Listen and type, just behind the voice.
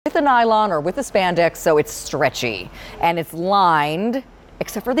with the nylon or with the spandex, so it's stretchy. And it's lined,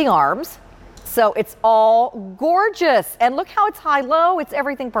 except for the arms. So it's all gorgeous. And look how it's high-low. It's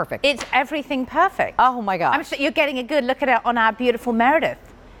everything perfect. It's everything perfect. Oh, my gosh. I'm sure you're getting a good look at it on our beautiful Meredith.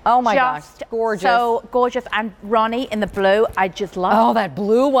 Oh, my gosh. Gorgeous. So gorgeous. And Ronnie in the blue, I just love. Oh, that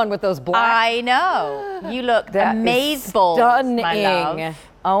blue one with those black. I know. You look amazeballs, stunning. my love.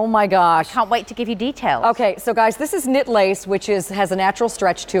 Oh, my gosh. Can't wait to give you details. Okay, so guys, this is knit lace, which has a natural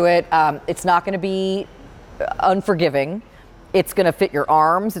stretch to it. It's not going to be unforgiving. It's going to fit your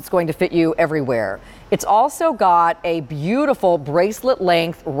arms. It's going to fit you everywhere. It's also got a beautiful bracelet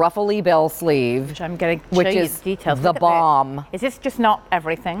length ruffly bell sleeve, which I'm going to show you the details. The bomb. Is this just not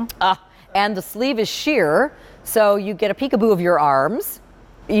everything? And the sleeve is sheer, so you get a peekaboo of your arms,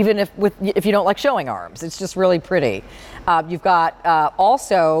 even if you don't like showing arms. It's just really pretty. You've got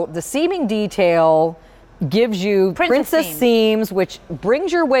also the seaming detail gives you princess seams, which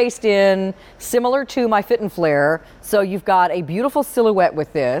brings your waist in, similar to my Fit and Flare. So you've got a beautiful silhouette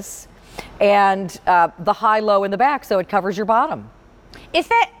with this, and the high-low in the back, so it covers your bottom. Is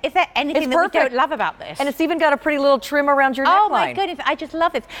there anything that we don't love about this? And it's even got a pretty little trim around your neckline. Oh my goodness, I just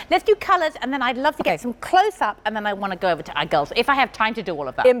love this. Let's do colors, and then I'd love to get some close-up, and then I want to go over to our girls, if I have time to do all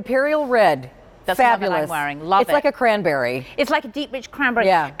of that. Imperial red. That's fabulous. The one that I'm wearing. Love it. It's like a cranberry. It's like a deep, rich cranberry.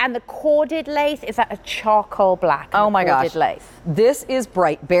 Yeah. And the corded lace is that a charcoal black. Oh my gosh. Lace. This is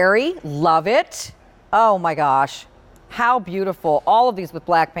bright berry. Love it. Oh my gosh. How beautiful. All of these with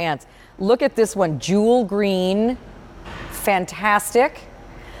black pants. Look at this one, jewel green. Fantastic.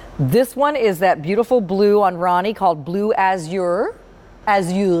 This one is that beautiful blue on Ronnie called Blue Azure.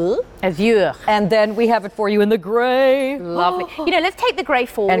 Azure. And then we have it for you in the gray. Lovely. You know, let's take the gray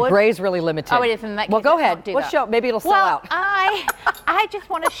forward. And gray's really limited. Oh, it is. In that case, well, go ahead. Let's show. Maybe it'll sell out. I just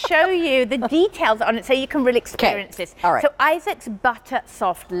want to show you the details on it so you can really experience this. All right. So Isaac's butter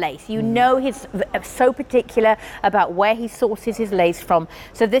soft lace. You know he's so particular about where he sources his lace from.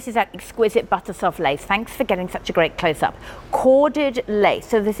 So this is that exquisite butter soft lace. Thanks for getting such a great close-up. Corded lace.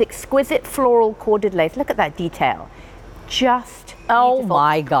 So this exquisite floral corded lace. Look at that detail. Just oh beautiful.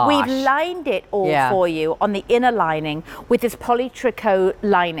 My gosh. We've lined it all for you on the inner lining with this polytricot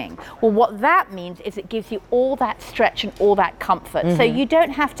lining. Well, what that means is it gives you all that stretch and all that comfort. So you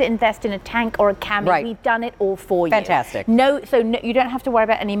don't have to invest in a tank or a cami. Right. We've done it all for you. Fantastic. No, you don't have to worry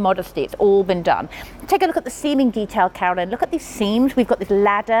about any modesty. It's all been done. Take a look at the seaming detail, Carolyn. Look at these seams. We've got this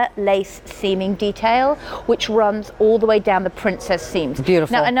ladder lace seaming detail, which runs all the way down the princess seams.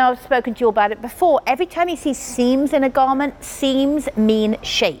 Beautiful. Now, I know I've spoken to you about it before. Every time you see seams in a garment, seams mean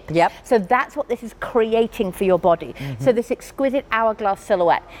shape. Yep. So that's what this is creating for your body. So this exquisite hourglass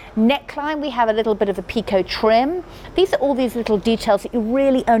silhouette. Neckline, we have a little bit of a picot trim. These are all these little details that you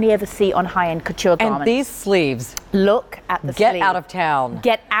really only ever see on high-end couture garments. And these sleeves. Look at the Get sleeve. out of town.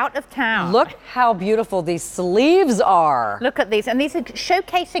 Get out of town. Look how beautiful these sleeves are. Look at these. And these are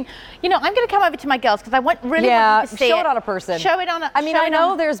showcasing, you know, I'm going to come over to my girls because I really want you to see show it on a person. Show it on a I mean, I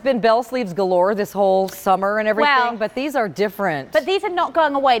know there's been bell sleeves galore this whole summer and everything, Well, but these are different. But these are not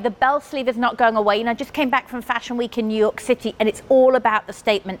going away. The bell sleeve is not going away. You know, I just came back from Fashion Week in New York City, and it's all about the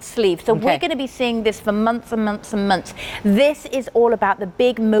statement sleeve. So we're going to be seeing this for months and months and months. This is all about the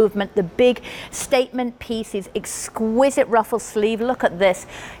big movement, the big statement pieces, exquisite ruffle sleeve. Look at this,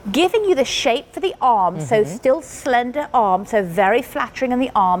 giving you the shape for the arm. So still slender arm, so very flattering on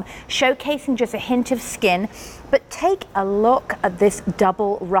the arm, showcasing just a hint of skin. But take a look at this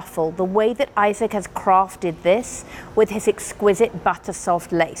double ruffle, the way that Isaac has crafted this with his exquisite butter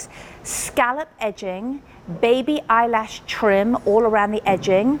soft lace. Scallop edging, baby eyelash trim all around the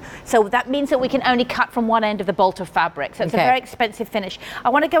edging. So that means that we can only cut from one end of the bolt of fabric. So it's a very expensive finish. I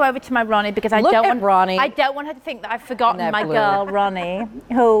want to go over to my Ronnie because I don't want her to think that I've forgotten my girl Ronnie,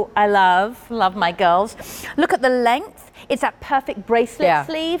 who I love my girls. Look at the length. It's that perfect bracelet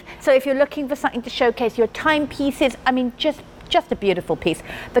sleeve. So if you're looking for something to showcase your timepieces, I mean, just a beautiful piece.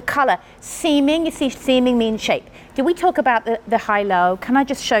 The color, seaming, you see seaming means shape. Did we talk about the high-low? Can I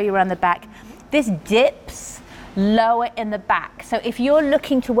just show you around the back? This dips lower in the back. So if you're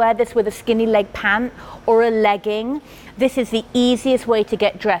looking to wear this with a skinny leg pant or a legging, this is the easiest way to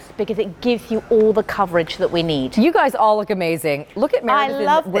get dressed because it gives you all the coverage that we need. You guys all look amazing. Look at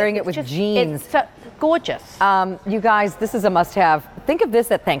Meredith wearing it with jeans. It's so gorgeous. You guys, this is a must-have. Think of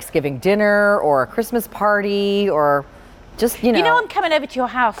this at Thanksgiving dinner or a Christmas party or just, you know. You know I'm coming over to your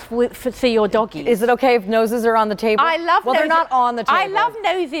house for your doggies. Is it okay if noses are on the table? I love Well, noses. they're not on the table. I love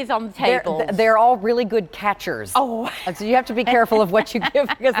noses on the table. They're all really good catchers. Oh. And so you have to be careful of what you give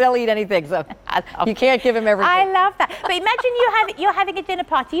because they'll eat anything. So you can't give them everything. I love that. But imagine you're having a dinner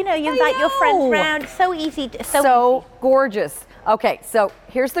party. You know, you invite your friends around. So easy. So gorgeous. Okay, so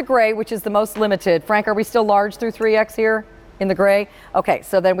here's the gray, which is the most limited. Frank, are we still large through 3X here in the gray? Okay,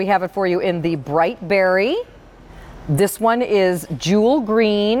 so then we have it for you in the bright berry. This one is jewel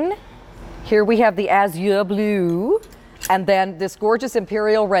green. Here we have the azure blue. And then this gorgeous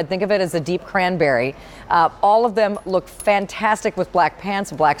imperial red. Think of it as a deep cranberry. All of them look fantastic with black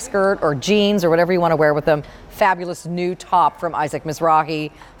pants, black skirt, or jeans, or whatever you want to wear with them. Fabulous new top from Isaac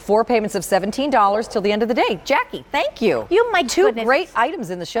Mizrahi. 4 payments of $17 till the end of the day. Jackie, thank you. My Two goodness. great items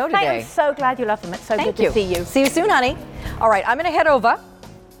in the show today. I'm so glad you love them. It's so Thank good you. to see you. See you soon, honey. All right, I'm going to head over.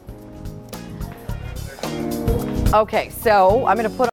 Okay, so I'm going to put